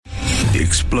The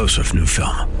explosive new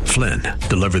film, Flynn,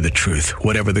 deliver the truth,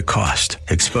 whatever the cost,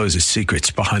 exposes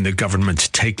secrets behind the government's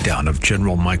takedown of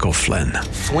General Michael Flynn.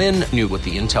 Flynn knew what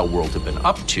the intel world had been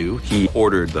up to. He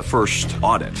ordered the first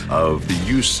audit of the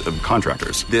use of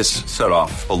contractors. This set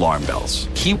off alarm bells.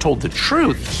 He told the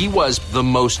truth. He was the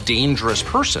most dangerous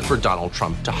person for Donald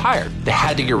Trump to hire. They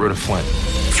had to get rid of Flynn.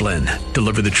 Flynn,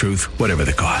 deliver the truth, whatever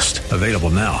the cost. Available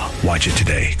now. Watch it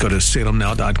today. Go to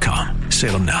salemnow.com.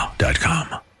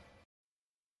 salemnow.com.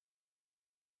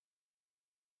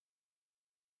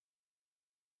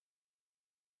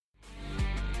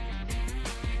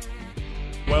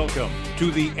 Welcome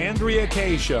to the Andrea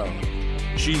Kaye Show.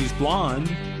 She's blonde,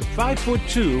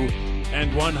 5'2",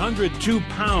 and 102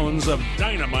 pounds of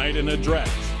dynamite in a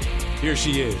dress. Here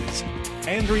she is,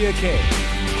 Andrea Kaye.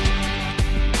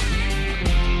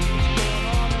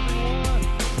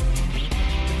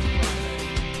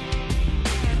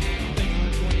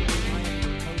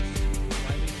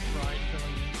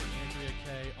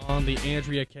 On the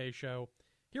Andrea Kaye Show,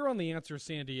 here on The Answer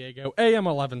San Diego, AM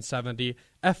 1170,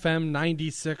 FM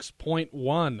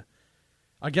 96.1.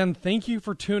 Again, thank you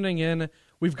for tuning in.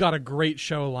 We've got a great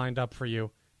show lined up for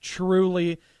you.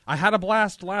 Truly, I had a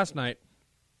blast last night.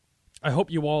 I hope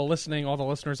you all listening, all the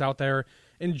listeners out there,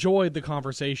 enjoyed the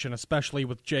conversation, especially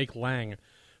with Jake Lang,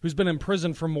 who's been in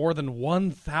prison for more than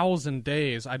 1,000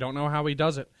 days. I don't know how he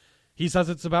does it. He says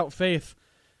it's about faith.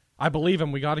 I believe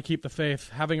him. We got to keep the faith.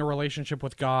 Having a relationship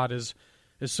with God is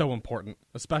so important,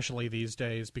 especially these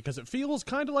days, because it feels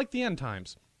kind of like the end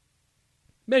times.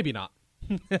 Maybe not.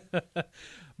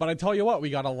 But I tell you what,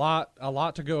 we got a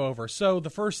lot to go over. So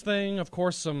the first thing, of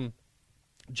course, some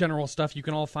general stuff. You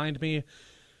can all find me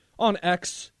on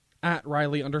X at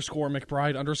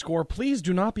Riley_McBride_. Please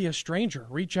do not be a stranger.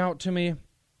 Reach out to me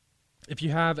if you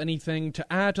have anything to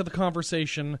add to the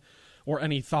conversation or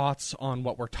any thoughts on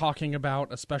what we're talking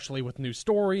about, especially with new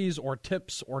stories or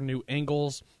tips or new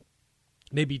angles.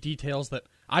 Maybe details that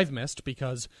I've missed,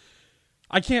 because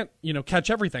I can't, catch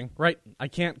everything, right? I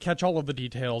can't catch all of the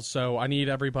details, so I need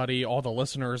everybody, all the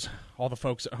listeners, all the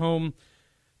folks at home,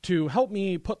 to help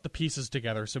me put the pieces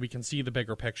together so we can see the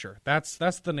bigger picture. That's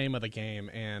the name of the game,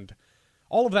 and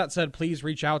all of that said, please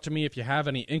reach out to me if you have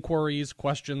any inquiries,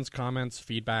 questions, comments,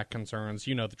 feedback, concerns.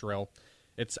 You know the drill.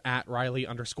 It's at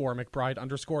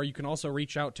Riley_McBride_. You can also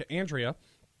reach out to Andrea,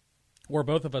 or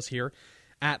both of us here,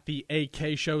 at the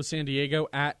AK Show San Diego,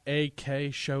 at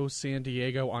AK Show San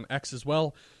Diego on X as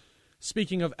well.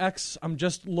 Speaking of X, I'm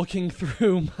just looking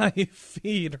through my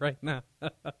feed right now.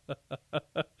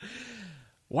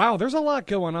 Wow, there's a lot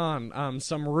going on.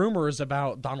 Some rumors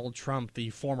about Donald Trump,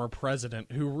 the former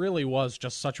president, who really was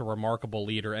just such a remarkable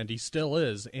leader, and he still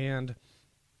is. And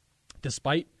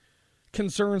despite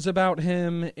concerns about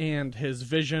him and his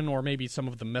vision, or maybe some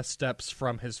of the missteps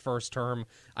from his first term,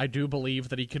 I do believe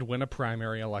that he could win a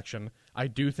primary election. I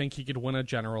do think he could win a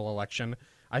general election.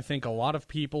 I think a lot of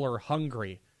people are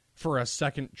hungry for a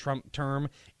second Trump term,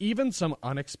 even some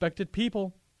unexpected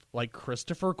people like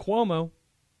Christopher Cuomo,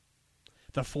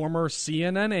 the former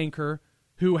CNN anchor,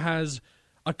 who has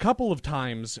a couple of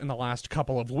times in the last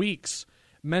couple of weeks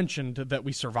mentioned that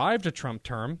we survived a Trump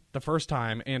term the first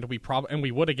time, and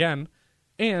we would again,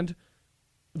 and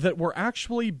that we're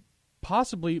actually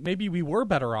possibly, maybe we were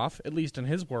better off, at least in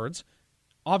his words.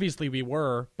 Obviously we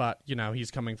were, but,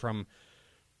 he's coming from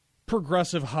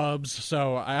progressive hubs,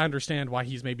 so I understand why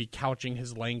he's maybe couching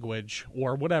his language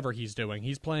or whatever he's doing.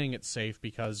 He's playing it safe,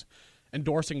 because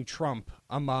endorsing Trump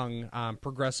among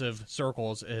progressive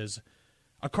circles is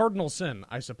a cardinal sin,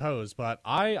 I suppose. But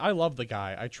I love the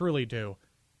guy. I truly do.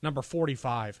 Number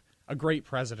 45, a great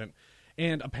president.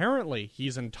 And apparently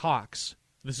he's in talks.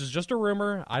 This is just a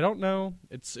rumor. I don't know.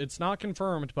 It's not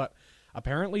confirmed, but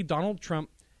apparently Donald Trump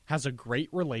has a great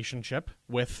relationship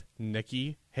with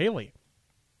Nikki Haley.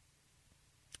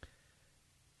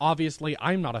 Obviously,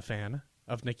 I'm not a fan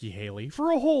of Nikki Haley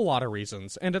for a whole lot of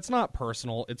reasons, and it's not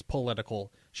personal, it's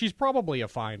political. She's probably a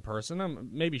fine person.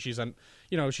 Maybe she's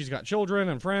she's got children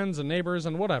and friends and neighbors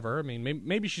and whatever. I mean,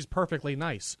 maybe she's perfectly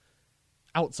nice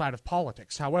outside of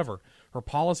politics. However, her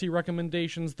policy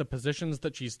recommendations, the positions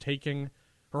that she's taking,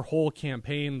 her whole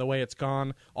campaign, the way it's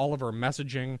gone, all of her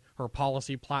messaging, her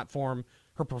policy platform,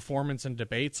 her performance in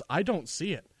debates, I don't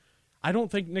see it. I don't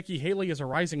think Nikki Haley is a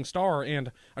rising star,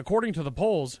 and according to the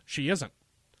polls, she isn't.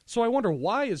 So I wonder,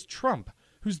 why is Trump,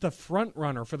 who's the front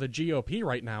runner for the GOP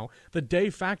right now, the de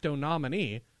facto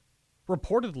nominee,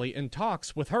 reportedly in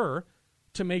talks with her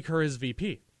to make her his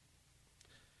VP?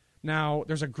 Now,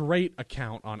 there's a great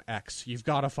account on X. You've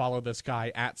got to follow this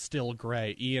guy, at Still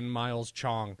Gray, Ian Miles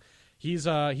Chong. He's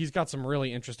got some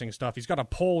really interesting stuff. He's got a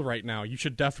poll right now. You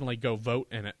should definitely go vote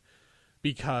in it.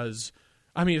 because,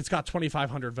 I mean, it's got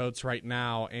 2,500 votes right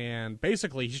now, and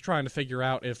basically he's trying to figure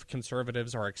out if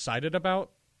conservatives are excited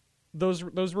about those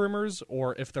rumors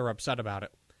or if they're upset about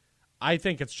it. I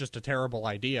think it's just a terrible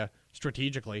idea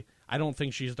strategically. I don't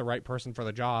think she's the right person for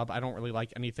the job. I don't really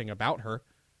like anything about her.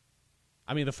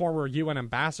 I mean, the former UN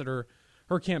ambassador,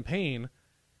 her campaign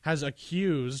has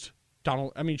accused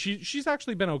Donald. I mean, she's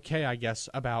actually been okay, I guess,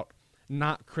 about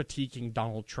not critiquing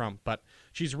Donald Trump, but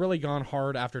she's really gone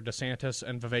hard after DeSantis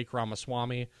and Vivek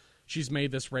Ramaswamy. She's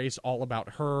made this race all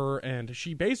about her, and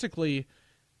she basically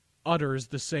utters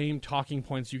the same talking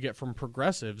points you get from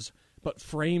progressives, but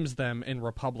frames them in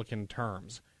Republican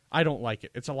terms. I don't like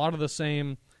it. It's a lot of the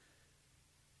same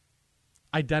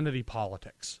identity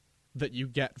politics that you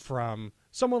get from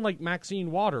someone like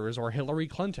Maxine Waters or Hillary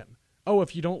Clinton. Oh,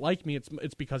 if you don't like me,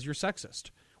 it's because you're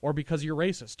sexist, or because you're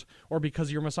racist, or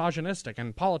because you're misogynistic,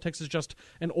 and politics is just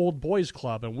an old boys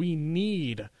club, and we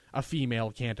need a female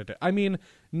candidate. I mean,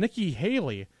 Nikki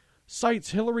Haley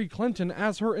cites Hillary Clinton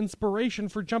as her inspiration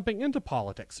for jumping into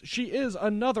politics. She is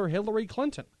another Hillary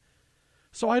Clinton.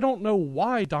 So I don't know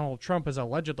why Donald Trump is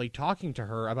allegedly talking to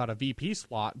her about a VP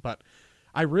slot, but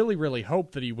I really, really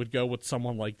hope that he would go with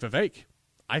someone like Vivek.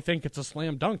 I think it's a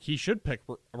slam dunk. He should pick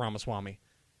Ramaswamy.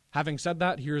 Having said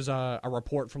that, here's a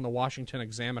report from the Washington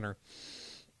Examiner.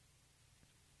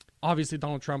 Obviously,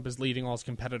 Donald Trump is leading all his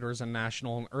competitors in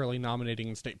national and early nominating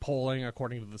and state polling,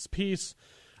 according to this piece.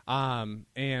 And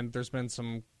there's been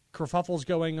some kerfuffles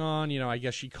going on. You know, I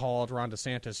guess she called Ron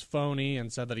DeSantis phony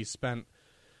and said that he spent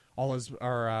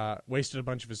wasted a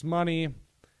bunch of his money.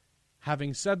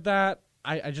 Having said that,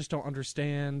 I just don't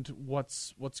understand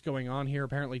what's going on here.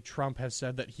 Apparently, Trump has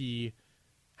said that he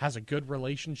has a good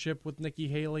relationship with Nikki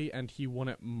Haley and he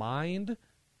wouldn't mind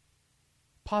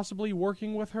possibly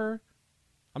working with her.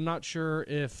 I'm not sure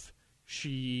if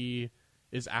she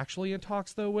is actually in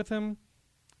talks, though, with him.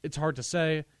 It's hard to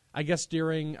say. I guess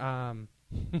during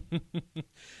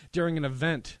during an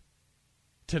event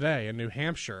today in New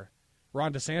Hampshire,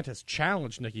 Ron DeSantis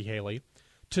challenged Nikki Haley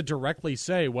to directly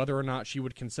say whether or not she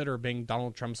would consider being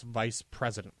Donald Trump's vice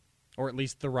president, or at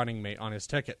least the running mate on his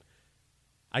ticket.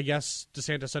 I guess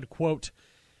DeSantis said, quote,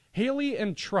 "Haley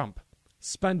and Trump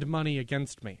spend money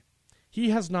against me. He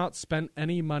has not spent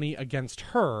any money against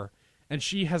her, and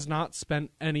she has not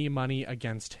spent any money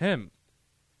against him."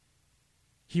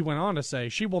 He went on to say,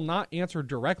 "She will not answer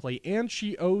directly, and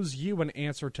she owes you an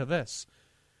answer to this.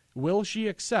 Will she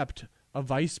accept a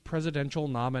vice presidential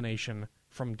nomination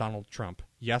from Donald Trump?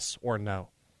 Yes or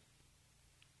no?"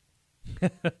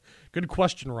 Good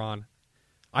question, Ron.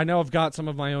 I know I've got some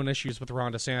of my own issues with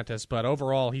Ron DeSantis, but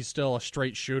overall he's still a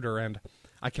straight shooter, and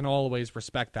I can always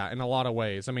respect that in a lot of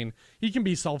ways. I mean, he can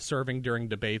be self-serving during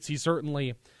debates. He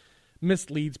certainly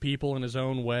misleads people in his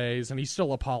own ways, and he's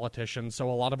still a politician, so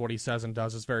a lot of what he says and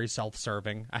does is very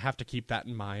self-serving. I have to keep that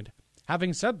in mind.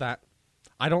 Having said that,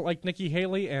 I don't like Nikki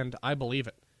Haley, and I believe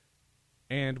it.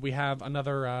 And we have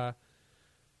another,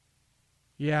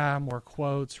 more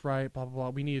quotes, right, blah, blah, blah.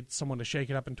 We needed someone to shake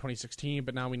it up in 2016,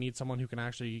 but now we need someone who can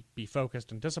actually be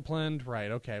focused and disciplined, right,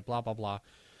 okay, blah, blah, blah.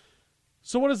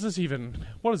 So what does this even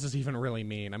really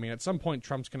mean? I mean, at some point,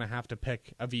 Trump's going to have to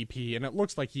pick a VP, and it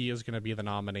looks like he is going to be the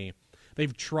nominee.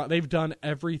 They've done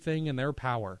everything in their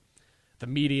power. The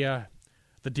media,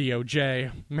 the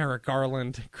DOJ, Merrick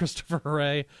Garland, Christopher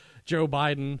Wray, Joe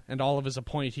Biden, and all of his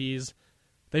appointees.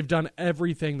 They've done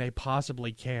everything they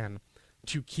possibly can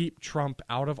to keep Trump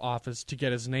out of office, to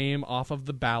get his name off of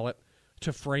the ballot,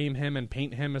 to frame him and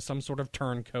paint him as some sort of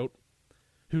turncoat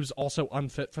who's also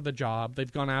unfit for the job. They've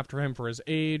gone after him for his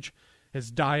age,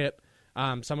 his diet,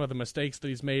 some of the mistakes that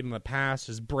he's made in the past,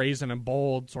 his brazen and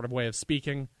bold sort of way of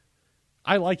speaking.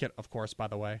 I like it, of course, by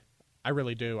the way. I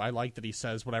really do. I like that he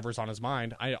says whatever's on his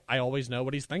mind. I always know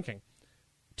what he's thinking.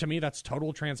 To me, that's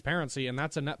total transparency, and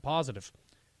that's a net positive.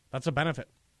 That's a benefit.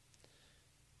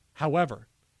 However,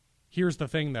 here's the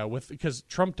thing, though, because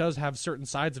Trump does have certain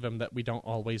sides of him that we don't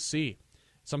always see.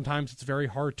 Sometimes it's very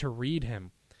hard to read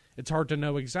him. It's hard to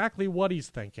know exactly what he's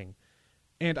thinking.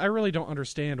 And I really don't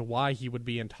understand why he would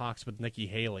be in talks with Nikki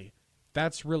Haley.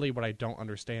 That's really what I don't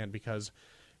understand, because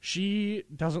she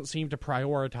doesn't seem to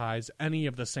prioritize any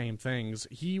of the same things.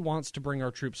 He wants to bring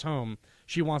our troops home.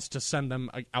 She wants to send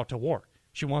them out to war.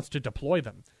 She wants to deploy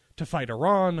them to fight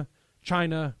Iran,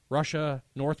 China, Russia,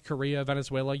 North Korea,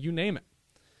 Venezuela, you name it.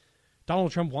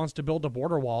 Donald Trump wants to build a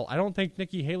border wall. I don't think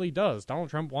Nikki Haley does. Donald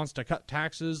Trump wants to cut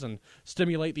taxes and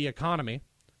stimulate the economy,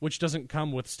 which doesn't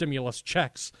come with stimulus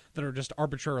checks that are just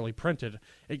arbitrarily printed.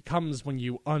 It comes when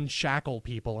you unshackle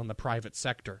people in the private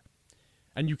sector.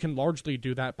 And you can largely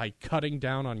do that by cutting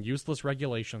down on useless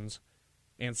regulations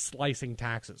and slicing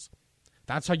taxes.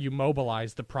 That's how you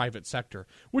mobilize the private sector,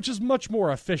 which is much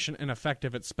more efficient and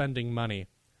effective at spending money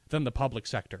than the public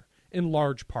sector, in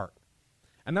large part.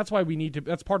 And that's why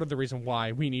that's part of the reason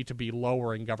why we need to be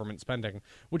lowering government spending,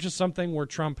 which is something where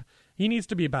Trump, he needs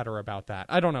to be better about that.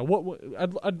 I don't know.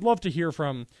 I'd love to hear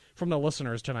from the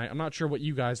listeners tonight. I'm not sure what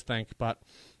you guys think, but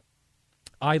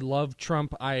I love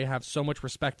Trump. I have so much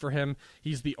respect for him.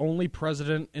 He's the only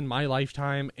president in my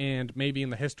lifetime and maybe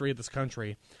in the history of this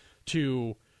country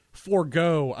to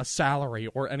forego a salary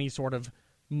or any sort of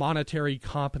monetary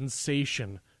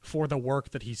compensation for the work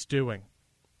that he's doing.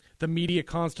 The media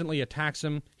constantly attacks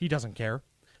him. He doesn't care.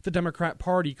 The Democrat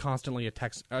Party constantly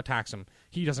attacks him.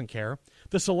 He doesn't care.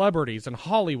 The celebrities in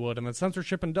Hollywood and the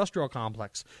censorship industrial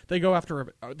complex, they go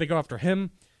after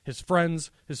him, his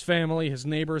friends, his family, his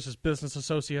neighbors, his business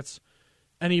associates,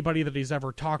 anybody that he's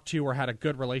ever talked to or had a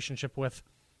good relationship with.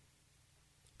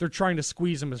 They're trying to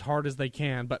squeeze him as hard as they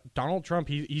can, but Donald Trump,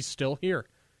 he's still here.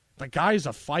 The guy's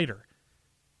a fighter.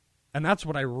 And that's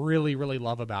what I really, really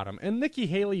love about him. And Nikki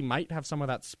Haley might have some of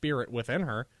that spirit within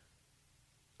her.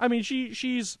 I mean, she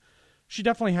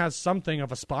definitely has something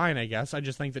of a spine, I guess. I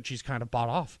just think that she's kind of bought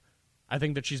off. I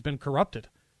think that she's been corrupted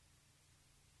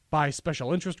by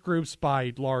special interest groups,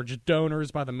 by large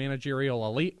donors, by the managerial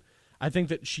elite. I think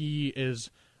that she is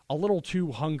a little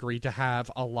too hungry to have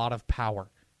a lot of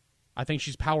power. I think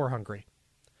she's power hungry.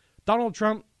 Donald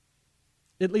Trump,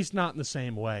 at least not in the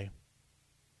same way.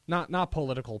 Not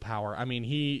political power. I mean,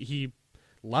 he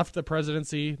left the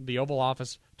presidency, the Oval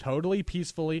Office, totally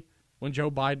peacefully when Joe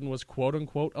Biden was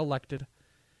quote-unquote elected.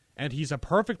 And he's a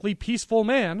perfectly peaceful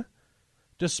man,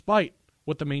 despite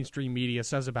what the mainstream media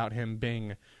says about him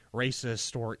being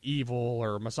racist or evil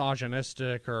or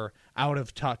misogynistic or out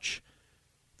of touch.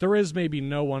 There is maybe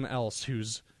no one else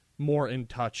who's more in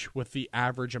touch with the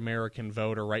average American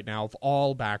voter right now, of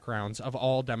all backgrounds, of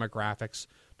all demographics.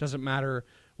 Doesn't matter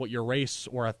what your race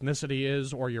or ethnicity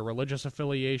is, or your religious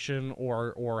affiliation,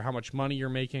 or how much money you're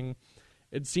making.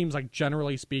 It seems like,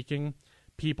 generally speaking,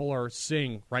 people are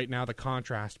seeing right now the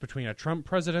contrast between a Trump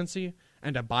presidency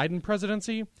and a Biden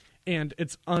presidency, and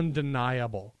it's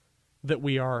undeniable that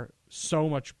we are so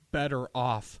much better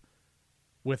off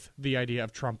with the idea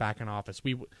of Trump back in office.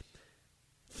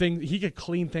 He could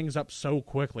clean things up so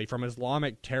quickly, from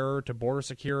Islamic terror to border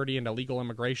security and illegal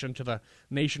immigration to the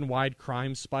nationwide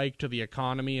crime spike to the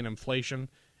economy and inflation.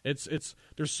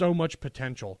 There's so much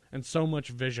potential and so much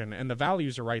vision, and the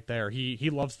values are right there. He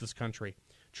loves this country,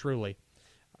 truly.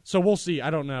 So we'll see. I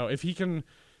don't know. If he can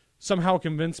somehow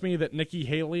convince me that Nikki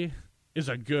Haley is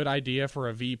a good idea for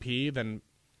a VP, then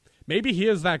maybe he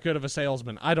is that good of a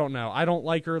salesman. I don't know. I don't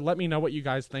like her. Let me know what you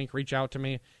guys think. Reach out to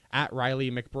me at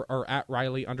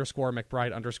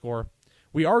Riley_McBride_.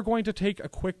 We are going to take a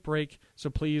quick break, so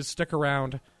please stick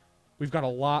around. We've got a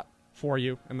lot for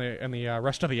you in the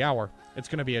rest of the hour. It's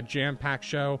going to be a jam-packed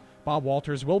show. Bob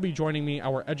Walters will be joining me,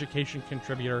 our education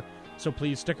contributor, so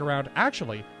please stick around.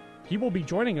 Actually, he will be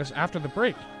joining us after the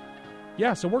break.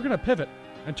 Yeah, so we're going to pivot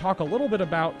and talk a little bit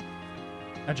about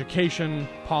education,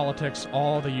 politics,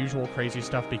 all the usual crazy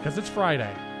stuff, because it's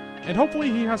Friday. And hopefully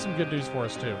he has some good news for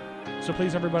us too. So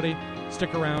please, everybody,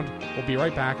 stick around. We'll be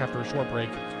right back after a short break.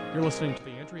 You're listening to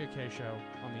the Andrea Kaye Show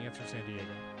on The Answer San Diego.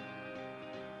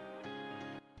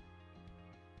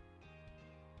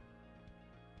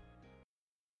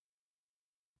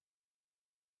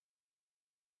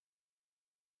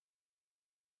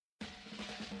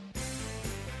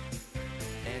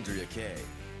 Andrea Kaye,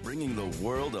 bringing the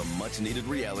world a much-needed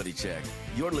reality check.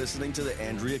 You're listening to The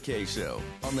Andrea Kaye Show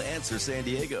on The Answer San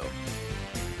Diego.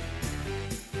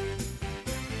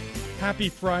 Happy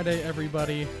Friday,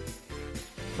 everybody,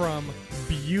 from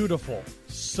beautiful,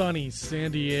 sunny San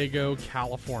Diego,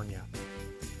 California.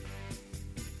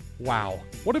 Wow,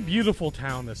 what a beautiful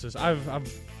town this is.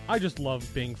 I just love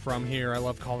being from here. I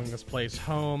love calling this place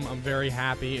home. I'm very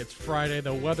happy. It's Friday.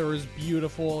 The weather is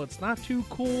beautiful. It's not too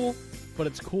cool, but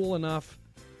it's cool enough.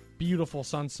 Beautiful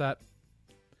sunset.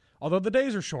 Although the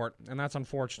days are short, and that's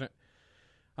unfortunate.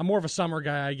 I'm more of a summer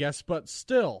guy, I guess, but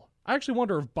still, I actually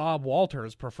wonder if Bob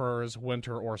Walters prefers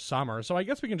winter or summer. So I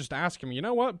guess we can just ask him, you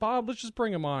know what, Bob, let's just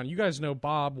bring him on. You guys know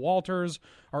Bob Walters,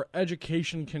 our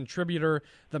education contributor,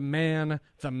 the man,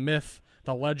 the myth,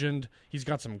 the legend. He's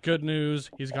got some good news.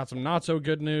 He's got some not so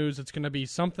good news. It's going to be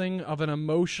something of an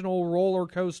emotional roller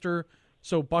coaster.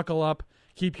 So buckle up.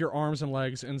 Keep your arms and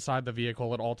legs inside the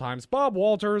vehicle at all times. Bob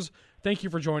Walters, thank you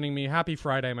for joining me. Happy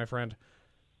Friday, my friend.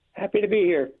 Happy to be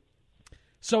here.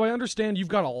 So I understand you've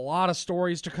got a lot of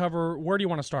stories to cover. Where do you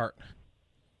want to start?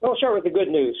 Well, I'll start with the good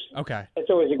news. Okay. That's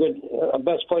always a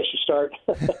best place to start.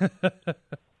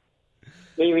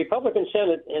 The Republican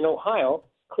Senate in Ohio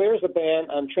clears a ban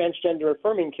on transgender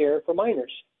affirming care for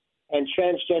minors, and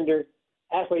transgender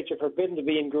athletes are forbidden to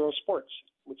be in girls' sports,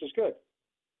 which is good.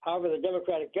 However, the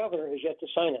Democratic governor has yet to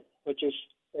sign it, which is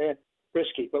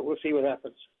risky, but we'll see what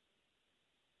happens.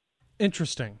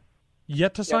 Interesting.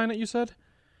 Yet to sign it, you said?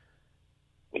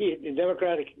 The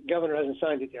Democratic governor hasn't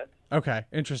signed it yet. Okay,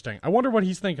 interesting. I wonder what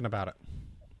he's thinking about it.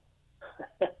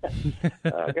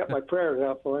 I got my prayers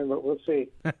out for him, but we'll see.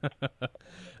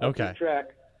 Okay. Keep track.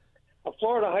 A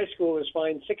Florida high school is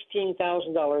fined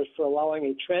 $16,000 for allowing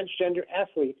a transgender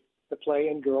athlete to play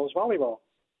in girls volleyball.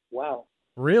 Wow.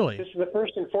 Really? This is the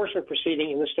first enforcement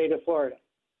proceeding in the state of Florida.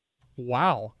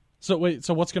 Wow. So wait,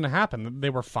 so what's going to happen? They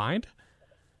were fined?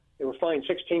 They were fined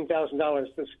 $16,000,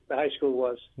 the high school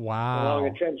was. Wow. Allowing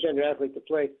a transgender athlete to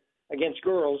play against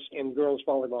girls in girls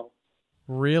volleyball.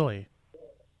 Really?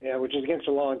 Yeah, which is against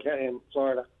the law in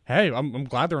Florida. Hey, I'm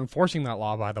glad they're enforcing that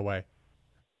law, by the way.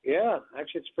 Yeah,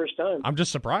 actually it's the first time. I'm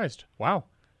just surprised. Wow.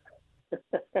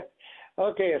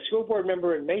 Okay, a school board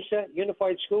member in Mesa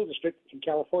Unified School District in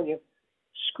California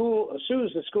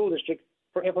sues the school district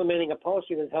for implementing a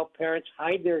policy that helped parents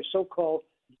hide their so-called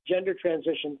gender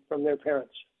transition from their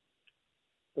parents.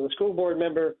 So the school board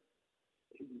member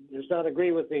does not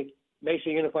agree with the Mesa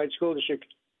Unified School District,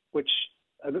 which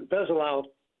does allow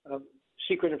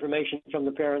secret information from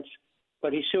the parents,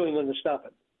 but he's suing them to stop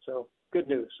it. So good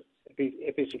news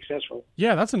if he's successful.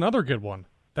 Yeah, that's another good one.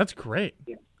 That's great.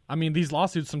 Yeah. I mean, these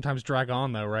lawsuits sometimes drag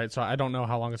on, though, right? So I don't know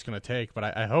how long it's going to take, but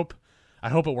I hope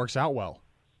it works out well.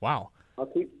 Wow.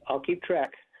 I'll keep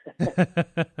track.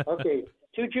 Okay,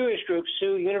 two Jewish groups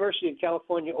sue University of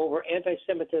California over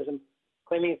anti-Semitism,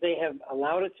 claiming they have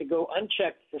allowed it to go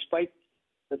unchecked despite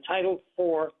the Title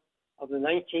IV of the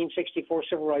 1964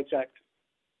 Civil Rights Act.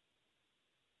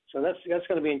 So that's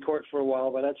going to be in court for a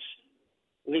while, but that's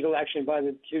legal action by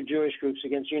the two Jewish groups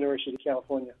against University of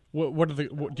California.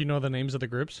 Do you know the names of the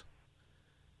groups?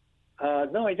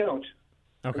 No, I don't.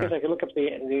 Okay. I guess I could look up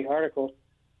the article.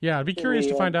 Yeah, I'd be curious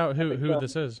to find out who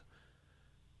this is.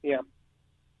 Yeah.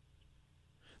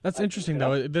 That's interesting,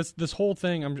 though. This whole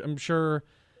thing, I'm sure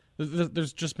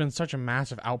there's just been such a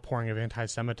massive outpouring of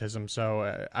anti-Semitism,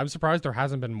 so I'm surprised there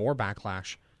hasn't been more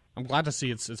backlash. I'm glad to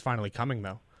see it's finally coming,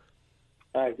 though.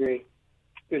 I agree.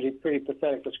 Pretty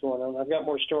pathetic what's going on. I've got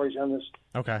more stories on this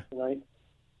tonight.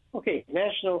 Okay,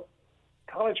 National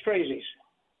College Crazies.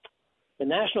 The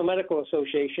National Medical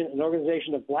Association, an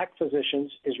organization of black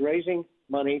physicians, is raising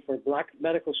money for black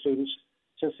medical students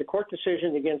since the court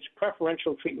decision against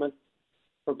preferential treatment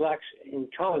for blacks in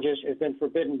colleges has been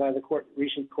forbidden by the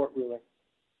recent court ruling.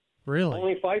 Really?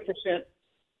 Only 5%.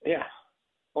 Yeah.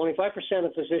 Only 5%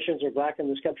 of physicians are black in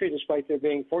this country, despite there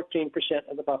being 14%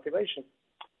 of the population.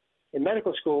 In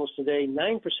medical schools today,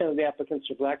 9% of the applicants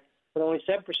are black, but only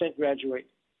 7% graduate.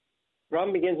 The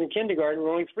problem begins in kindergarten,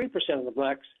 where only 3% of the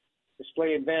blacks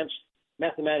display advanced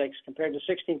mathematics compared to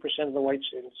 16% of the white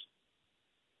students.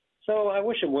 So I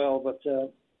wish them well, but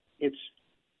it's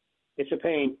a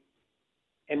pain.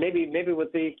 And maybe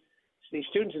with these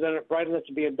students that are bright enough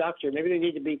to be a doctor, maybe they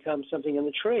need to become something in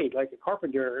the trade, like a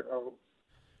carpenter or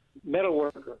metal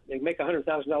worker. They make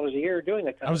 $100,000 a year doing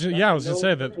that kind of stuff. I was going to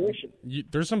say that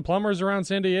there's some plumbers around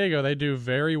San Diego. They do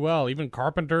very well. Even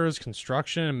carpenters,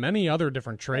 construction, and many other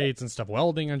different trades and stuff,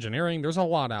 welding, engineering. There's a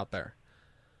lot out there.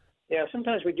 Yeah,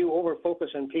 sometimes we do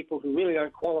over-focus on people who really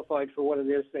aren't qualified for what it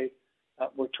is they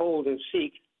were told to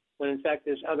seek, when in fact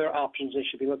there's other options they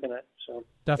should be looking at. So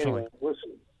definitely. Anyway, we'll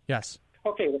see. Yes.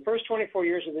 Okay, the first 24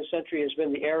 years of this century has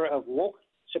been the era of woke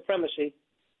supremacy,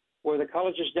 where the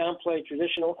colleges downplay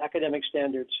traditional academic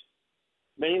standards.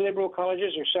 Many liberal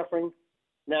colleges are suffering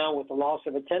now with the loss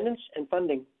of attendance and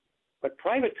funding, but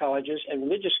private colleges and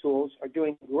religious schools are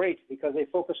doing great because they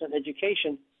focus on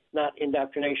education, not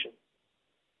indoctrination.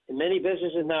 And many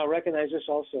businesses now recognize this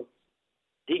also.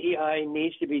 DEI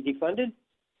needs to be defunded,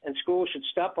 and schools should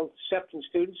stop accepting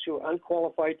students who are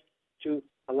unqualified to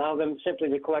allow them simply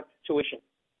to collect tuition.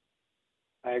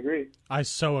 I agree. I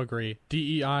so agree.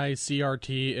 DEI,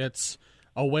 CRT, it's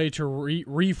a way to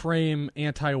reframe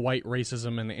anti-white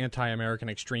racism and anti-American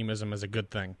extremism as a good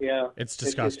thing. Yeah. It's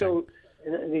disgusting.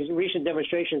 In these recent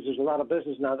demonstrations, there's a lot of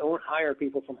business now that won't hire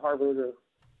people from Harvard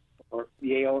or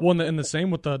Yale. Well, and the same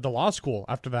with the law school.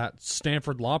 After that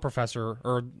Stanford law professor,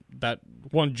 or that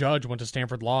one judge went to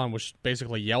Stanford Law and was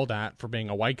basically yelled at for being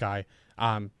a white guy,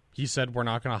 he said, we're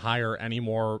not going to hire any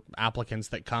more applicants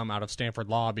that come out of Stanford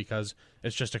Law because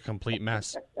it's just a complete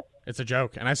mess. It's a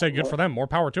joke. And I say good for them. More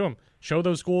power to them. Show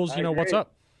those schools, what's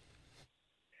up.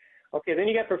 Okay, then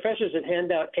you got professors that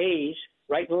hand out A's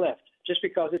right and left just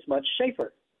because it's much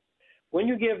safer. When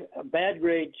you give a bad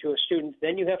grade to a student,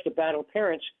 then you have to battle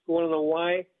parents who want to know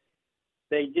why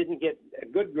they didn't get a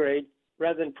good grade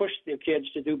rather than push their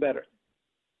kids to do better,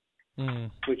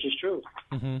 which is true.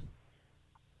 Mm-hmm.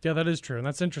 Yeah, that is true, and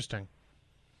that's interesting.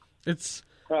 It's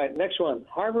all right. Next one: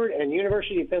 Harvard and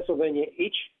University of Pennsylvania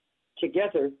each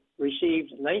together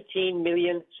received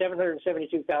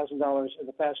 $19,772,000 in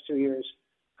the past 2 years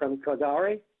from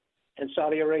Qatar and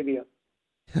Saudi Arabia.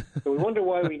 So we wonder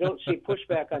why we don't see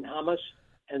pushback on Hamas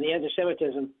and the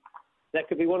anti-Semitism. That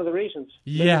could be one of the reasons.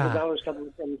 Yeah. Millions of dollars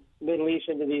coming from the Middle East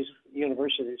into these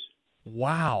universities.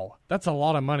 Wow. That's a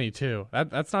lot of money, too.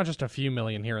 That's not just a few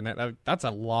million here and there. That's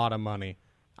a lot of money.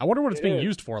 I wonder what it's being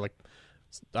used for, like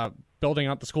building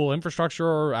out the school infrastructure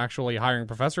or actually hiring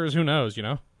professors. Who knows, you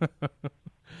know?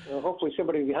 Well, hopefully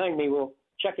somebody behind me will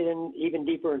check it in even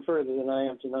deeper and further than I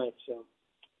am tonight. So,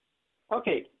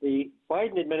 okay, the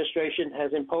Biden administration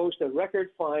has imposed a record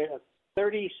fine of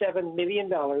 $37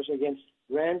 million against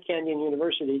Grand Canyon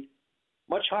University,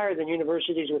 much higher than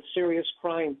universities with serious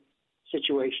crime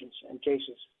situations and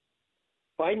cases.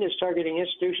 Biden is targeting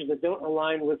institutions that don't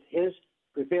align with his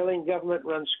prevailing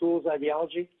government-run schools'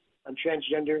 ideology on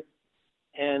transgender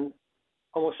and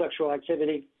homosexual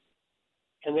activity,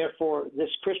 and therefore this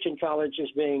Christian college is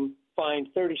being fined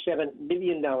 $37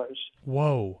 million.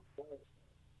 Whoa.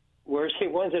 Whereas the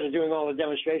ones that are doing all the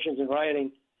demonstrations and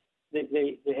rioting,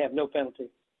 they have no penalty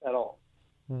at all.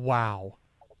 Wow.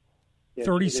 Yes,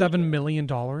 $37 million?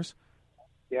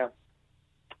 Yeah.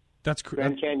 That's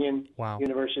Grand Canyon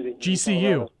University.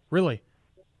 GCU, really?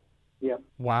 Yeah.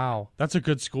 Wow. That's a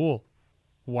good school.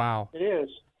 Wow. It is.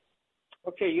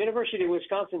 Okay, University of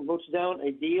Wisconsin votes down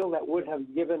a deal that would have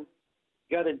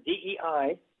gutted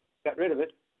DEI, got rid of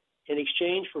it, in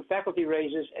exchange for faculty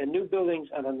raises and new buildings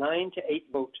on a 9-8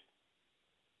 vote.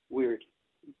 Weird.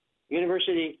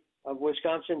 University of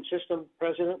Wisconsin system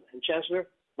president and chancellor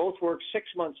both worked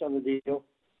 6 months on the deal,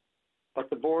 but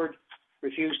the board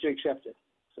refused to accept it.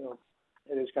 So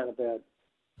it is kind of bad.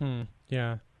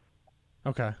 Yeah.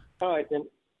 Okay. All right, then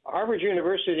Harvard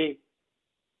University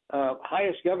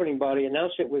highest governing body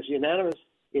announced its unanimous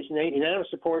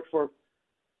support for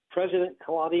President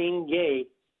Claudine Gay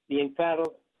being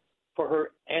paddled for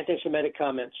her anti-Semitic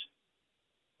comments.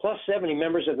 Plus 70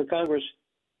 members of the Congress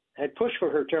had pushed for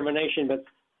her termination, but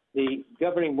the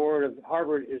governing board of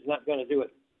Harvard is not going to do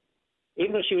it,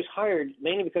 even though she was hired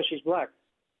mainly because she's black.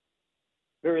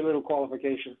 Very little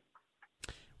qualification.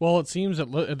 Well, it seems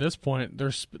at this point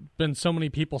there's been so many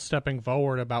people stepping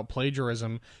forward about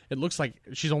plagiarism. It looks like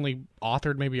she's only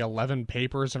authored maybe 11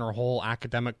 papers in her whole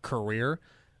academic career,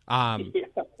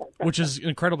 which is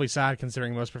incredibly sad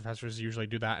considering most professors usually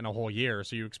do that in a whole year.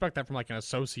 So you expect that from like an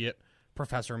associate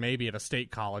professor maybe at a state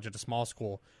college, at a small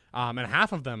school. And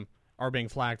half of them are being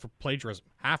flagged for plagiarism,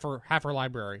 half her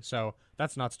library. So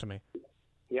that's nuts to me.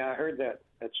 Yeah, I heard that.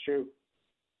 That's true.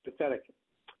 Pathetic.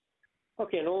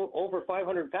 Okay, and over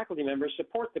 500 faculty members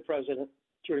support the president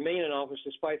to remain in office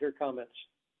despite her comments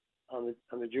on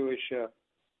the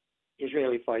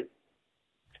Jewish-Israeli fight.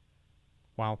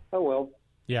 Wow. Oh well.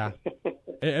 Yeah.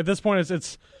 At this point,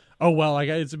 it's oh well. Like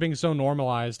it's being so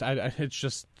normalized. It's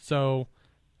just so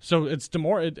it's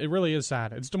it really is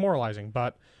sad. It's demoralizing,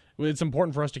 but it's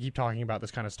important for us to keep talking about this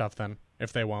kind of stuff. Then,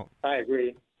 if they won't. I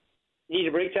agree. Need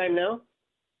a break time now?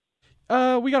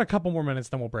 We got a couple more minutes,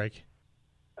 then we'll break.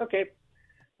 Okay.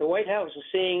 The White House is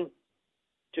seeking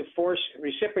to force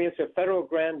recipients of federal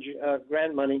grant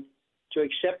money to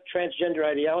accept transgender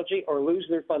ideology or lose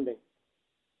their funding.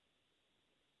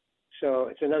 So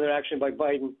it's another action by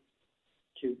Biden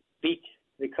to beat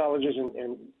the colleges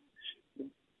and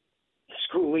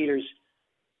school leaders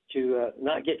to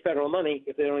not get federal money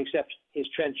if they don't accept his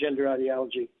transgender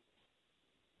ideology.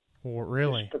 Well,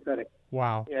 really? It's pathetic.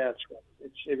 Wow. Yeah,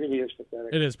 it really is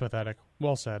pathetic. It is pathetic.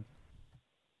 Well said.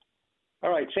 All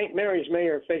right, St. Mary's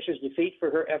mayor faces defeat for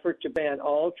her effort to ban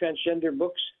all transgender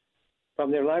books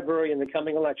from their library in the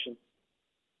coming election.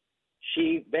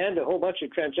 She banned a whole bunch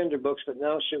of transgender books, but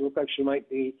now she looks like she might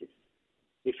be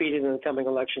defeated in the coming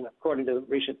election, according to a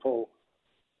recent poll.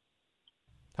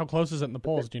 How close is it in the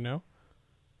polls? Do you know?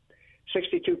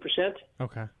 62%.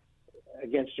 Okay.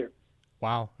 Against her.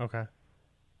 Wow. Okay.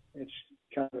 It's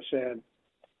kind of sad.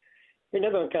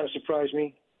 Another one kind of surprised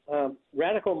me.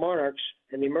 Radical Monarchs,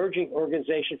 an emerging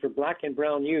organization for black and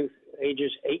brown youth ages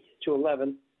 8 to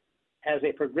 11, has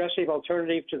a progressive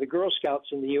alternative to the Girl Scouts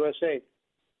in the USA.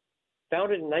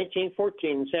 Founded in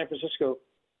 1914 in San Francisco,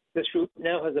 this group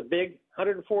now has a big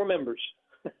 104 members.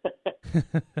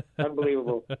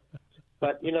 Unbelievable.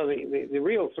 But, you know, the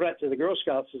real threat to the Girl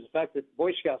Scouts is the fact that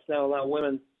Boy Scouts now allow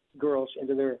girls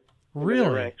into their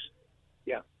ranks.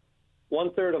 Yeah.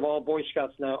 1/3 of all Boy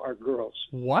Scouts now are girls.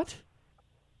 What?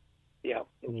 Yeah.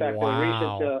 In fact,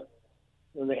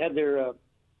 when they had their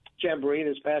jamboree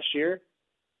this past year.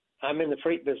 I'm in the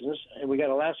freight business, and we got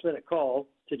a last-minute call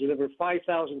to deliver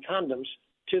 5,000 condoms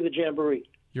to the jamboree.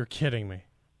 You're kidding me.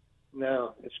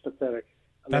 No, it's pathetic.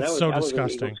 That's so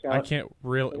disgusting. I can't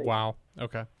really. Wow.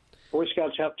 Okay. Boy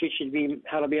Scouts help teach you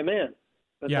how to be a man.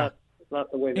 But yeah.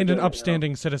 Not the way. And an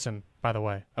upstanding citizen, by the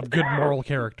way, of good moral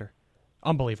character.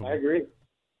 Unbelievable. I agree.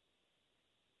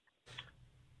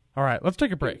 All right, let's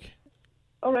take a break.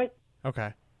 All right.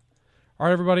 Okay. All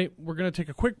right, everybody, we're going to take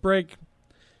a quick break.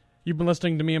 You've been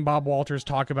listening to me and Bob Walters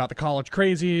talk about the college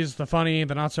crazies, the funny,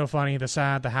 the not so funny, the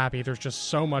sad, the happy. There's just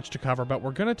so much to cover, but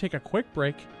we're going to take a quick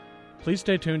break. Please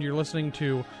stay tuned. You're listening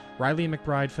to Riley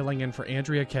McBride filling in for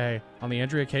Andrea Kaye on The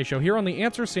Andrea Kaye Show here on The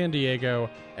Answer San Diego,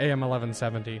 AM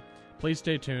 1170. Please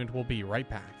stay tuned. We'll be right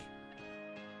back.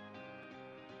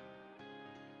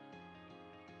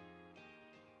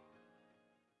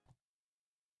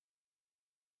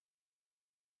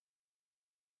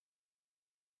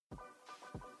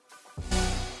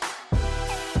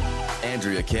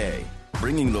 Andrea Kaye,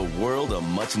 bringing the world a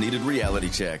much-needed reality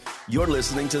check. You're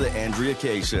listening to The Andrea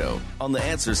Kaye Show on The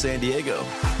Answer San Diego.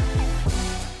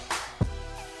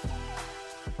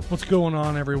 What's going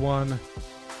on, everyone?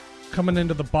 Coming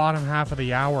into the bottom half of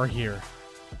the hour here.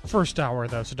 First hour,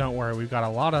 though, so don't worry. We've got a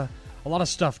lot of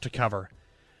stuff to cover.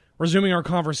 Resuming our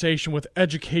conversation with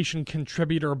education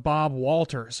contributor Bob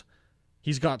Walters.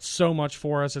 He's got so much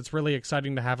for us. It's really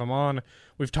exciting to have him on.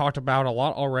 We've talked about a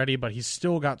lot already, but he's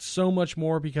still got so much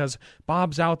more because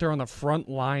Bob's out there on the front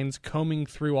lines combing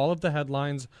through all of the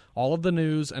headlines, all of the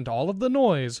news, and all of the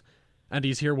noise. And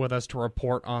he's here with us to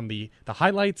report on the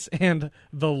highlights and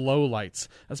the lowlights,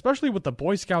 especially with the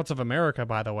Boy Scouts of America,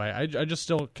 by the way. I just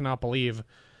still cannot believe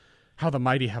how the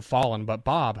mighty have fallen. But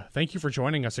Bob, thank you for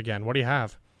joining us again. What do you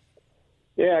have?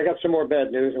 Yeah, I got some more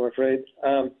bad news, I'm afraid.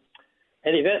 An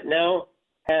event now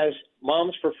has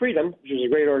Moms for Freedom, which is a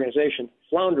great organization,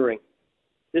 floundering.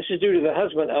 This is due to the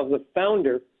husband of the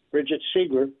founder, Bridget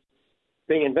Siegler,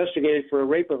 being investigated for a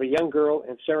rape of a young girl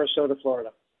in Sarasota, Florida.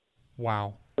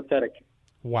 Wow. Pathetic.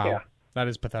 Wow. Yeah. That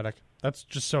is pathetic. That's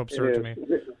just so absurd to me.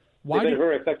 They've been a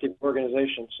very effective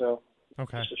organization, so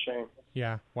okay. It's a shame.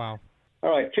 Yeah, wow. All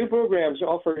right, 2 programs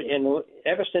offered in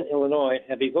Evanston, Illinois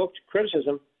have evoked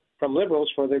criticism from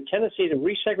liberals for their tendency to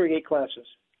resegregate classes.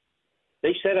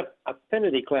 They set up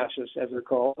affinity classes, as they're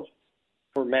called,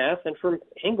 for math and for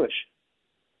English.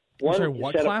 One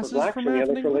is set up for blacks and the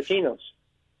other for Latinos.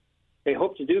 They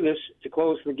hope to do this to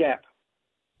close the gap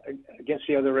against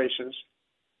the other races.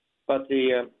 But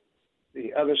the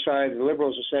other side, the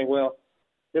liberals, are saying, well,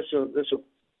 this will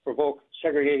provoke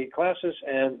segregated classes,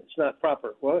 and it's not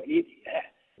proper. Well,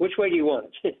 which way do you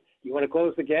want it? You want to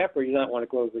close the gap, or you not want to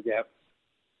close the gap?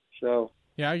 So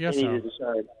yeah, I guess you so. need to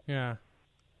decide. Yeah.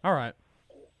 All right.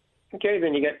 Okay,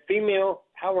 then you got female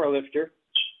powerlifter,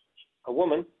 a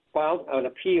woman, filed an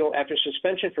appeal after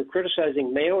suspension for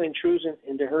criticizing male intrusion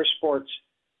into her sports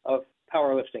of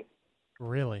powerlifting.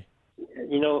 Really?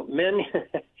 You know, men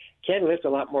can lift a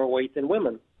lot more weight than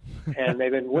women, and they've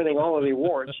been winning all of the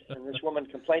awards, and this woman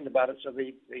complained about it, so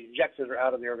they ejected her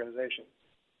out of the organization.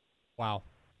 Wow.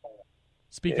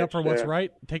 Speak up for what's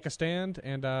right, take a stand,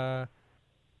 and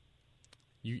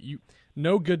you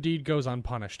no good deed goes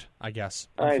unpunished, I guess,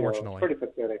 unfortunately. I know, pretty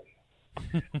pathetic.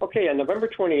 Okay, on November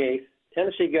 28th,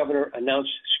 Tennessee governor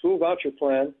announced school voucher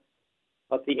plan,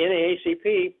 but the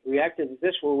NAACP reacted that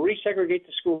this will resegregate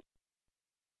the school.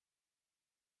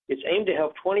 It's aimed to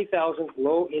help 20,000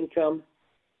 low-income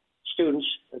students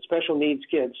and special needs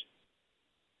kids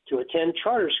to attend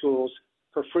charter schools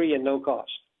for free and no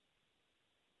cost.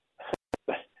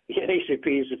 The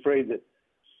NAACP is afraid that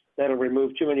that'll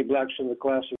remove too many blacks from the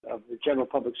classes of the general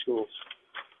public schools.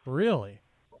 Really?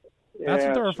 That's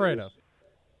what they're afraid of.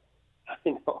 I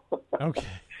know.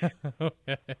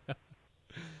 Okay.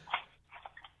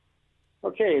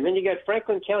 Okay, and then you got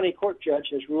Franklin County Court judge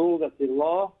has ruled that the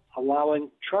law allowing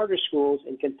charter schools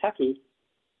in Kentucky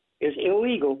is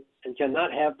illegal and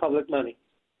cannot have public money.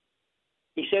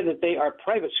 He said that they are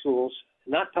private schools,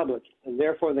 not public, and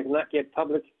therefore they cannot get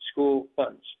public school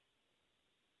funds.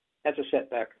 That's a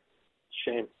setback.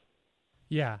 Shame.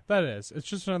 Yeah, that is. It's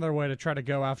just another way to try to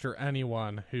go after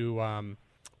anyone who,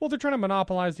 they're trying to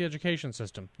monopolize the education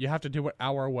system. You have to do it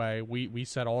our way. We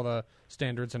set all the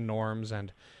standards and norms,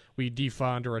 and we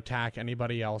defund or attack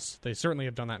anybody else. They certainly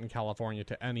have done that in California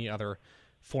to any other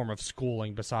form of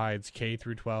schooling besides K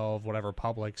through 12, whatever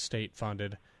public, state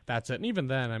funded. That's it. And even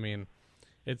then, I mean,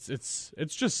 it's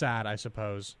just sad, I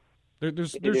suppose. There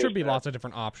should be lots of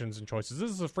different options and choices.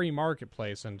 This is a free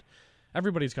marketplace, and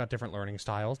everybody's got different learning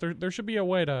styles. There should be a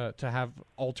way to have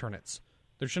alternates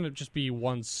There shouldn't just be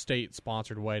one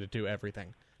state-sponsored way to do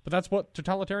everything. But that's what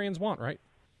totalitarians want, right?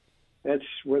 That's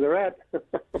where they're at.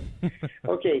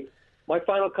 Okay, my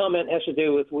final comment has to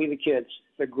do with We the Kids.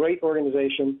 It's a great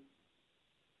organization.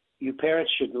 You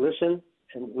parents should listen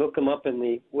and look them up in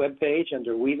the webpage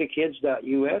under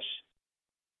wethekids.us.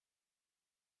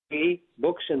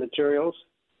 Books and materials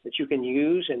that you can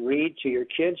use and read to your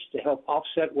kids to help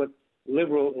offset what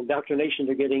liberal indoctrination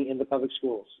they're getting in the public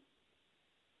schools.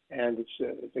 And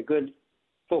it's a good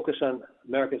focus on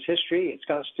America's history, its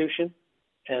Constitution,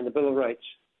 and the Bill of Rights,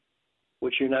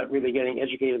 which you're not really getting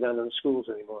educated on in the schools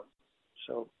anymore.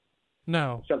 So,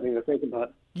 no, something to think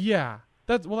about. Yeah,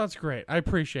 that's great. I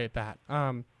appreciate that.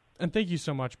 And thank you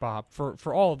so much, Bob,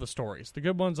 for all of the stories, the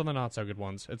good ones and the not so good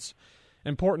ones. It's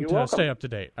important to stay up to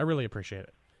date. I really appreciate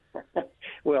it.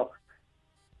 Well,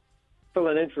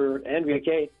 filling in for Andrea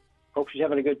Kaye. Hope she's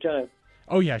having a good time.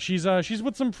 Oh yeah, she's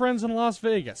with some friends in Las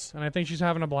Vegas, and I think she's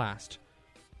having a blast.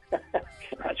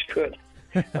 That's good.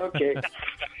 Okay.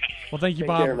 Well, thank you, Take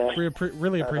Bob. care,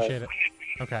 really appreciate it.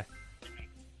 Okay.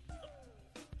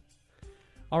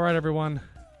 All right, everyone.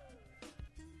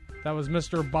 That was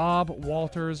Mr. Bob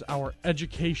Walters, our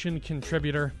education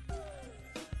contributor,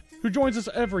 who joins us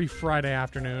every Friday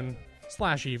afternoon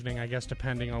 / evening, I guess,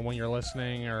 depending on when you're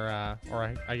listening, or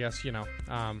I guess,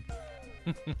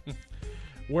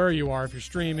 where you are, if you're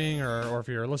streaming or if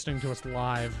you're listening to us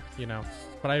live,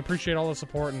 But I appreciate all the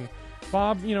support. And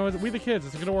Bob, We the Kids,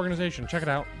 it's a good organization. Check it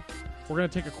out. We're going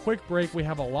to take a quick break. We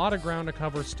have a lot of ground to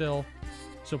cover still,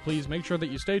 so please make sure that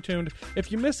you stay tuned. If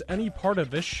you miss any part of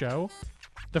this show,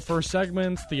 the first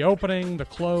segments, the opening, the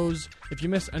close, if you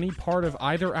miss any part of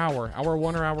either hour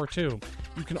 1 or hour 2,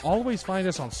 you can always find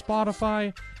us on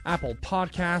Spotify, Apple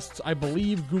Podcasts, I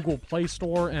believe Google Play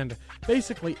Store, and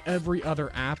basically every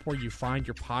other app where you find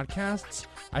your podcasts.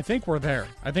 I think we're there.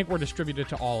 I think we're distributed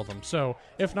to all of them. So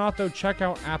if not, though, check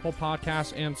out Apple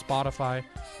Podcasts and Spotify,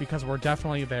 because we're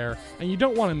definitely there, and you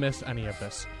don't want to miss any of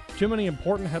this. Too many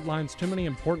important headlines, too many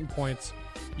important points.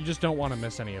 You just don't want to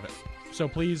miss any of it. So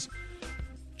please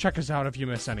check us out if you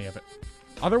miss any of it.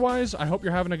 Otherwise, I hope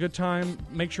you're having a good time.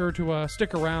 Make sure to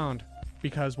stick around,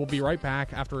 because we'll be right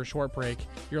back after a short break.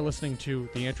 You're listening to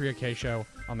The Andrea Kaye Show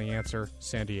on The Answer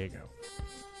San Diego.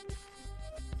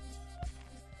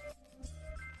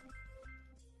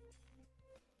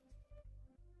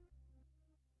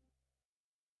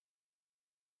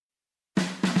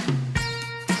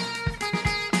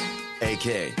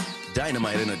 AK,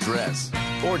 Dynamite in a Dress,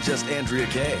 or just Andrea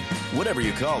Kaye. Whatever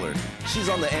you call her, she's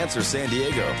on The Answer San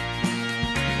Diego.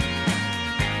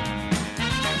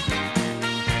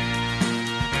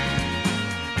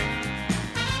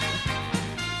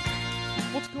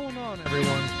 What's going on,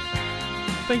 everyone?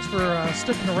 Thanks for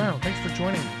sticking around. Thanks for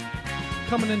joining me.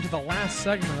 Coming into the last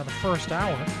segment of the first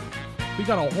hour, we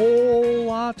got a whole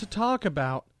lot to talk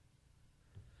about.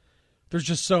 There's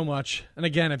just so much. And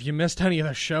again, if you missed any of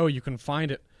the show, you can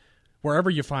find it wherever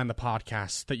you find the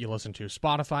podcasts that you listen to.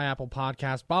 Spotify, Apple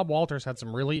Podcasts. Bob Walters had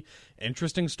some really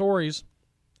interesting stories.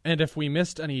 And if we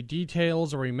missed any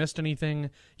details or we missed anything,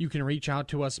 you can reach out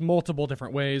to us multiple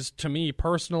different ways. To me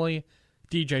personally,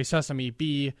 DJ Sesame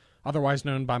B, otherwise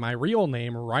known by my real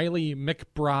name, Riley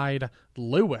McBride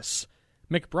Lewis.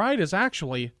 McBride is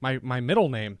actually my middle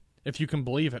name, if you can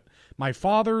believe it. My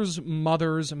father's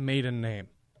mother's maiden name.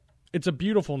 It's a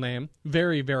beautiful name,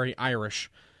 very, very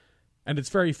Irish, and it's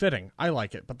very fitting. I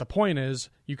like it. But the point is,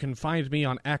 you can find me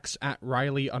on X at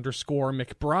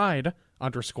Riley_McBride_,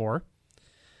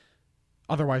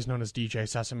 otherwise known as DJ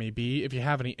Sesame B. If you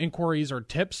have any inquiries or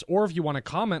tips, or if you want to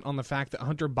comment on the fact that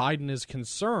Hunter Biden is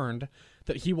concerned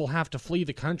that he will have to flee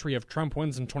the country if Trump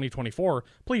wins in 2024,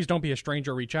 please don't be a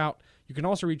stranger. Reach out. You can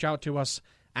also reach out to us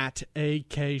at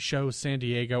AK Show San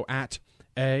Diego, at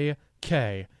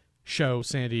AK Show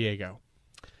San Diego.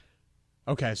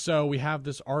 Okay, so we have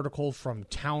this article from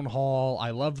Town Hall.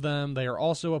 I love them. They are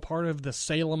also a part of the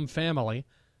Salem family,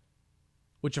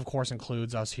 which of course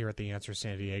includes us here at The Answer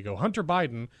San Diego. Hunter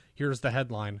Biden, here's the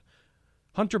headline.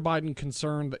 Hunter Biden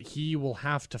concerned that he will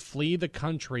have to flee the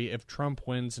country if Trump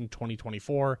wins in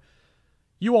 2024.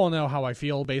 You all know how I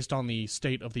feel based on the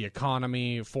state of the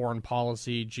economy, foreign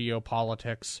policy,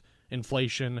 geopolitics,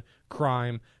 inflation,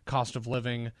 crime, cost of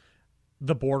living,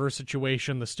 the border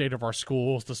situation, the state of our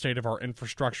schools, the state of our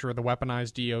infrastructure, the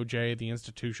weaponized DOJ, the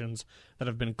institutions that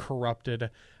have been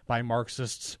corrupted by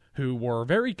Marxists who were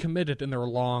very committed in their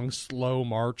long, slow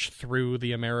march through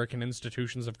the American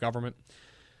institutions of government.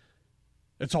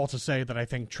 It's all to say that I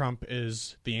think Trump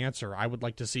is the answer. I would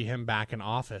like to see him back in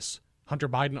office. Hunter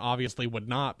Biden obviously would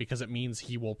not, because it means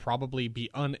he will probably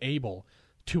be unable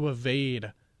to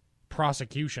evade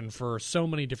prosecution for so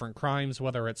many different crimes,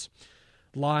 whether it's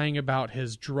lying about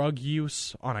his drug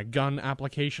use on a gun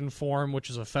application form, which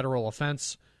is a federal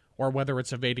offense, or whether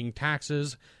it's evading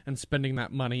taxes and spending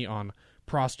that money on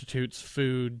prostitutes,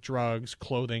 food, drugs,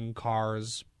 clothing,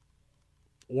 cars,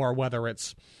 or whether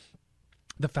it's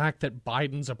the fact that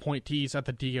Biden's appointees at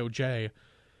the DOJ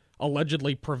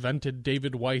allegedly prevented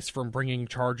David Weiss from bringing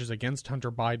charges against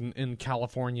Hunter Biden in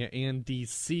California and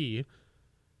D.C.,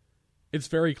 it's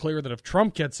very clear that if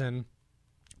Trump gets in,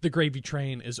 the gravy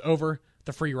train is over,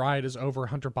 the free ride is over,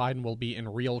 Hunter Biden will be in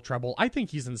real trouble. I think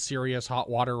he's in serious hot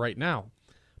water right now.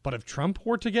 But if Trump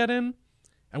were to get in,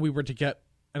 and we were to get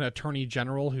an attorney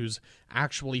general who's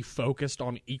actually focused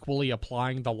on equally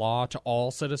applying the law to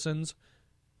all citizens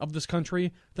of this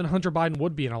country, then Hunter Biden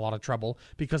would be in a lot of trouble,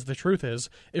 because the truth is,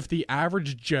 if the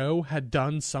average Joe had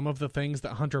done some of the things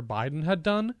that Hunter Biden had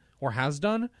done, or has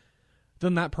done,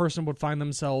 then that person would find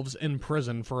themselves in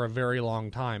prison for a very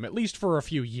long time, at least for a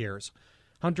few years.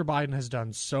 Hunter Biden has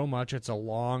done so much, it's a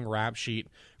long rap sheet,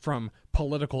 from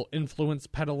political influence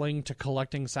peddling to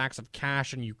collecting sacks of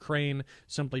cash in Ukraine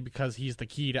simply because he's the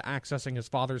key to accessing his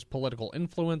father's political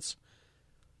influence,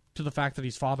 to the fact that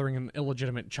he's fathering an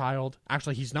illegitimate child.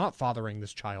 Actually, he's not fathering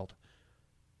this child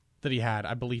that he had,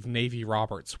 I believe, Navy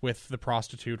Roberts, with the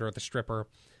prostitute or the stripper.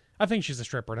 I think she's a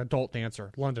stripper, an adult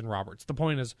dancer, London Roberts. The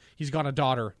point is, he's got a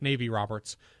daughter, Navy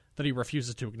Roberts, that he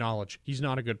refuses to acknowledge. He's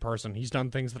not a good person. He's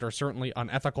done things that are certainly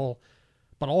unethical,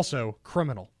 but also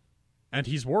criminal. And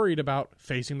he's worried about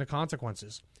facing the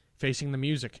consequences, facing the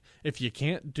music. If you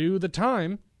can't do the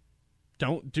time,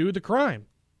 don't do the crime.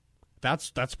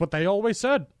 That's what they always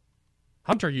said.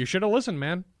 Hunter, you should have listened,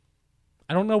 man.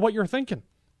 I don't know what you're thinking.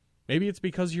 Maybe it's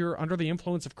because you're under the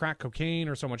influence of crack cocaine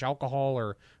or so much alcohol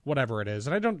or whatever it is.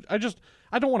 And I don't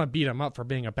want to beat him up for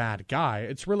being a bad guy.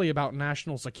 It's really about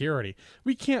national security.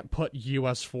 We can't put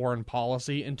U.S. foreign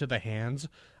policy into the hands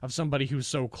of somebody who's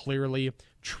so clearly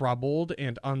troubled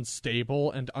and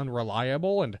unstable and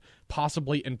unreliable and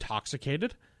possibly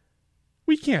intoxicated.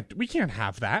 We can't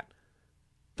have that.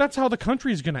 That's how the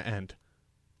country's going to end.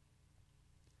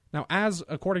 Now,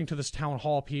 according to this town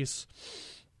hall piece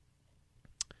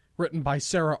written by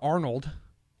Sarah Arnold,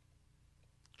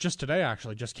 just today,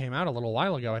 actually, just came out a little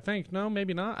while ago, I think. No,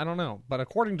 maybe not. I don't know. But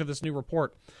according to this new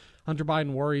report, Hunter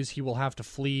Biden worries he will have to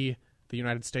flee the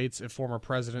United States if former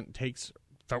President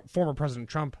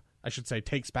Trump,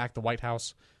 takes back the White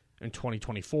House in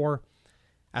 2024,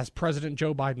 as President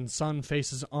Joe Biden's son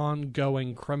faces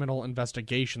ongoing criminal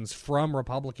investigations from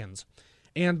Republicans,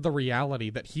 and the reality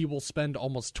that he will spend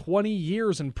almost 20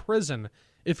 years in prison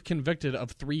if convicted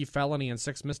of 3 felony and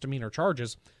 6 misdemeanor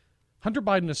charges. Hunter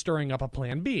Biden is stirring up a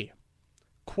plan B.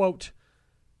 Quote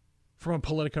from a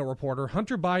Politico reporter,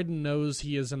 Hunter Biden knows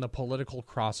he is in the political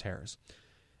crosshairs.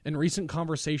 In recent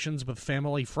conversations with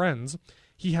family friends,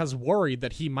 he has worried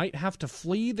that he might have to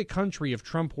flee the country if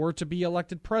Trump were to be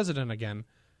elected president again,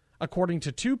 according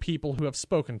to 2 people who have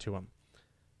spoken to him.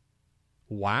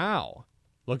 Wow.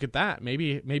 Look at that.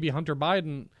 Maybe Hunter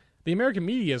Biden... The American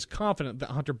media is confident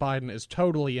that Hunter Biden is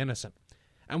totally innocent.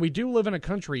 And we do live in a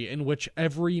country in which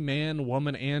every man,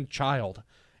 woman, and child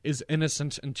is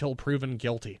innocent until proven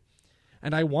guilty.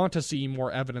 And I want to see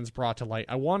more evidence brought to light.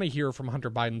 I want to hear from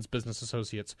Hunter Biden's business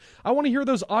associates. I want to hear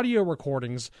those audio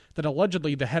recordings that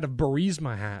allegedly the head of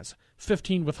Burisma has,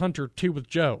 15 with Hunter, 2 with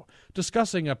Joe,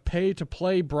 discussing a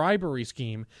pay-to-play bribery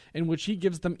scheme in which he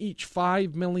gives them each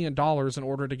 $5 million in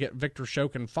order to get Viktor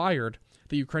Shokin fired,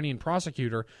 the Ukrainian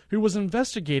prosecutor who was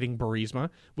investigating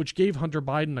Burisma, which gave Hunter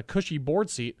Biden a cushy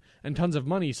board seat and tons of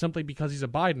money simply because he's a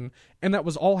Biden, and that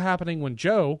was all happening when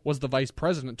Joe was the vice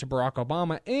president to Barack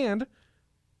Obama,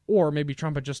 or maybe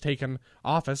Trump had just taken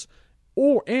office,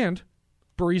 and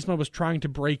Burisma was trying to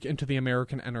break into the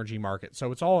American energy market.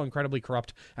 So it's all incredibly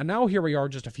corrupt. And now here we are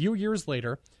just a few years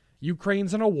later,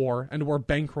 Ukraine's in a war, and we're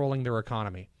bankrolling their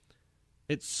economy.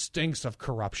 It stinks of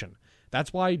corruption.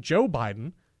 That's why Joe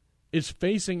Biden is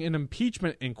facing an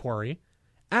impeachment inquiry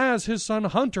as his son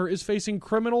Hunter is facing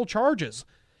criminal charges.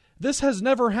 This has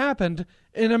never happened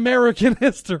in American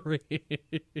history.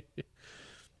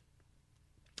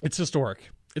 It's historic.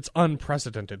 It's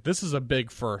unprecedented. This is a big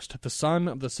first. The son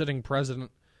of the sitting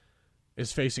president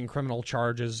is facing criminal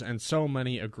charges, and so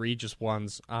many egregious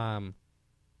ones.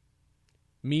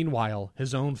 Meanwhile,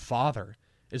 his own father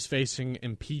is facing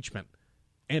impeachment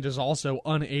and is also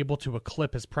unable to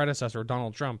eclipse his predecessor,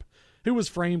 Donald Trump, who was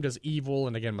framed as evil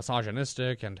and, again,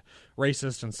 misogynistic and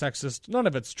racist and sexist. None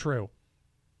of it's true.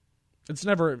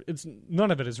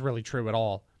 None of it is really true at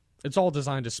all. It's all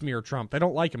designed to smear Trump. They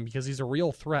don't like him because he's a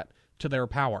real threat to their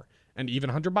power. And even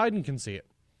Hunter Biden can see it.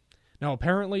 Now,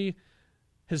 apparently,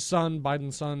 His son,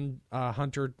 Biden's son,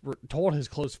 Hunter, told his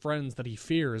close friends that he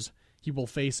fears he will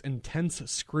face intense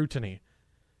scrutiny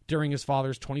during his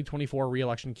father's 2024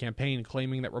 re-election campaign,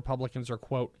 claiming that Republicans are,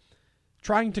 quote,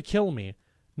 trying to kill me,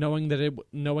 knowing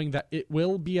that it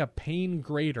will be a pain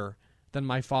greater than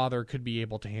my father could be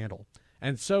able to handle,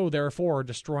 and so, therefore,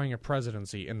 destroying a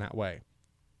presidency in that way,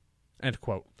 end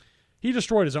quote. He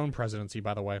destroyed his own presidency,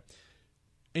 by the way,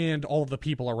 and all of the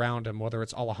people around him, whether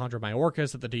it's Alejandro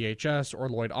Mayorkas at the DHS, or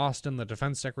Lloyd Austin, the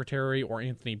defense secretary, or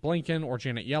Anthony Blinken, or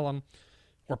Janet Yellen,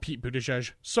 or Pete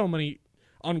Buttigieg. So many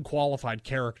unqualified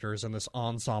characters in this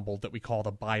ensemble that we call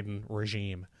the Biden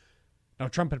regime. Now,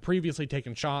 Trump had previously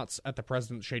taken shots at the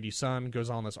president's shady son, goes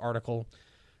on this article,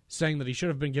 saying that he should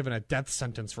have been given a death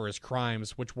sentence for his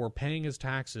crimes, which were paying his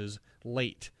taxes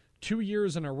late, 2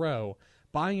 years in a row,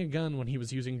 buying a gun when he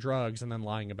was using drugs, and then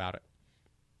lying about it.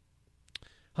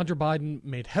 Hunter Biden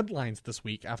made headlines this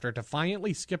week after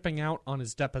defiantly skipping out on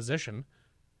his deposition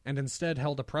and instead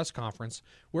held a press conference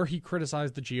where he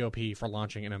criticized the GOP for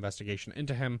launching an investigation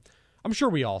into him. I'm sure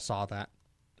we all saw that.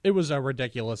 It was a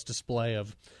ridiculous display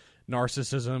of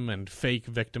narcissism and fake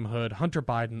victimhood. Hunter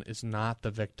Biden is not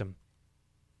the victim.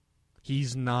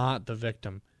 He's not the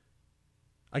victim.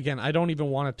 Again, I don't even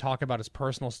want to talk about his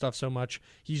personal stuff so much.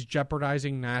 He's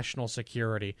jeopardizing national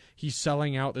security. He's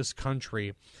selling out this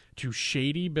country to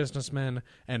shady businessmen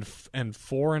and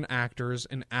foreign actors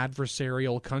in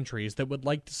adversarial countries that would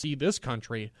like to see this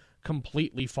country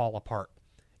completely fall apart.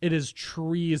 It is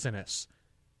treasonous.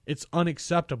 It's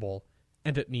unacceptable,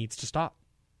 and it needs to stop.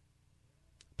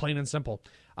 Plain and simple.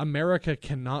 America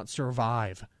cannot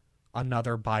survive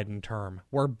another Biden term.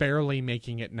 We're barely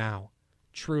making it now.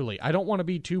 Truly. I don't want to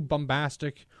be too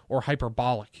bombastic or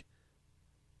hyperbolic.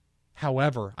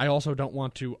 However, I also don't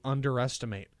want to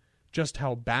underestimate just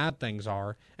how bad things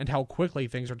are and how quickly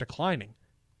things are declining.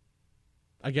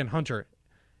 Again, Hunter,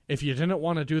 if you didn't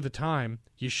want to do the time,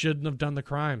 you shouldn't have done the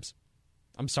crimes.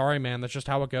 I'm sorry, man. That's just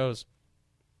how it goes.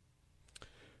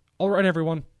 All right,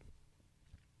 everyone.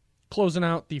 Closing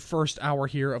out the first hour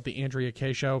here of the Andrea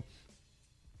Kaye Show.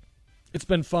 It's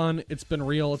been fun. It's been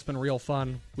real. It's been real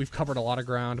fun. We've covered a lot of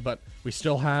ground, but we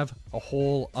still have a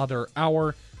whole other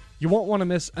hour. You won't want to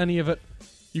miss any of it.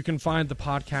 You can find the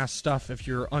podcast stuff if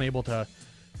you're unable to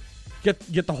get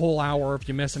the whole hour. If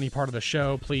you miss any part of the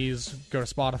show, please go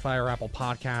to Spotify or Apple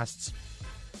Podcasts.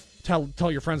 Tell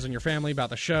your friends and your family about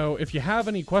the show. If you have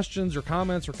any questions or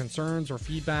comments or concerns or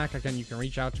feedback, again, you can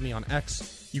reach out to me on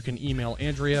X. You can email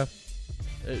Andrea.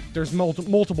 There's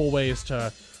multiple ways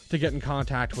to get in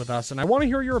contact with us, and I want to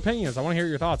hear your opinions. I want to hear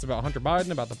your thoughts about Hunter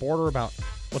Biden, about the border, about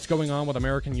what's going on with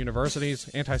American universities,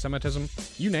 anti-Semitism,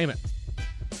 you name it.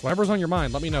 Whatever's on your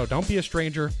mind, let me know. Don't be a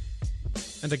stranger.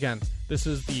 And again, this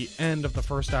is the end of the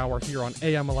first hour here on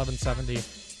AM 1170,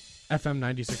 FM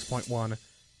 96.1,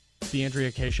 the Andrea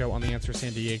Kaye Show on The Answer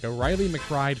San Diego. Riley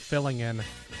McBride filling in.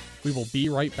 We will be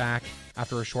right back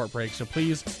after a short break, so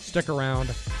please stick around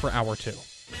for hour 2.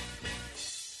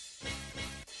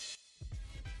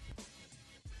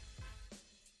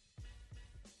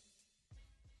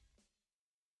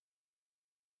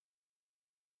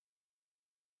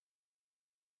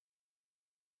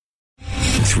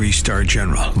 Three-star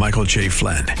General Michael J.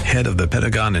 Flynn, head of the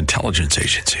Pentagon Intelligence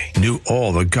Agency, knew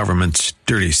all the government's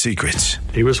dirty secrets.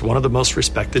 He was one of the most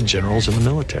respected generals in the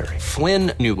military.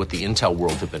 Flynn knew what the intel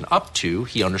world had been up to.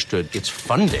 He understood its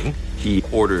funding. He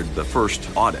ordered the first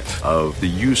audit of the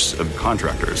use of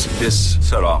contractors. This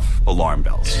set off alarm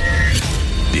bells.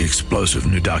 The explosive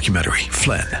new documentary,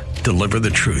 Flynn, Deliver the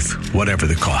Truth, Whatever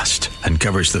the Cost,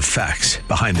 uncovers the facts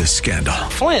behind this scandal.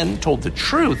 Flynn told the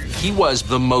truth. He was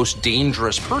the most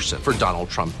dangerous person for Donald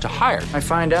Trump to hire. I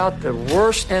find out the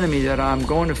worst enemy that I'm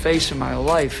going to face in my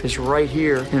life is right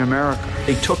here in America.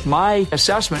 They took my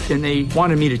assessment and they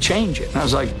wanted me to change it. And I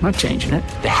was like, I'm not changing it.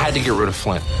 They had to get rid of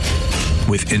Flynn.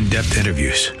 With in-depth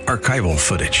interviews, archival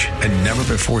footage, and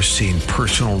never-before-seen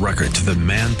personal records of the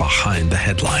man behind the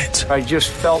headlines. I just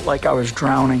felt like I was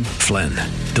drowning. Flynn,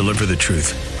 Deliver the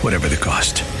Truth, Whatever the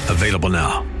Cost. Available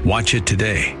now. Watch it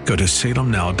today. Go to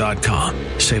salemnow.com.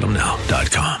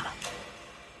 salemnow.com.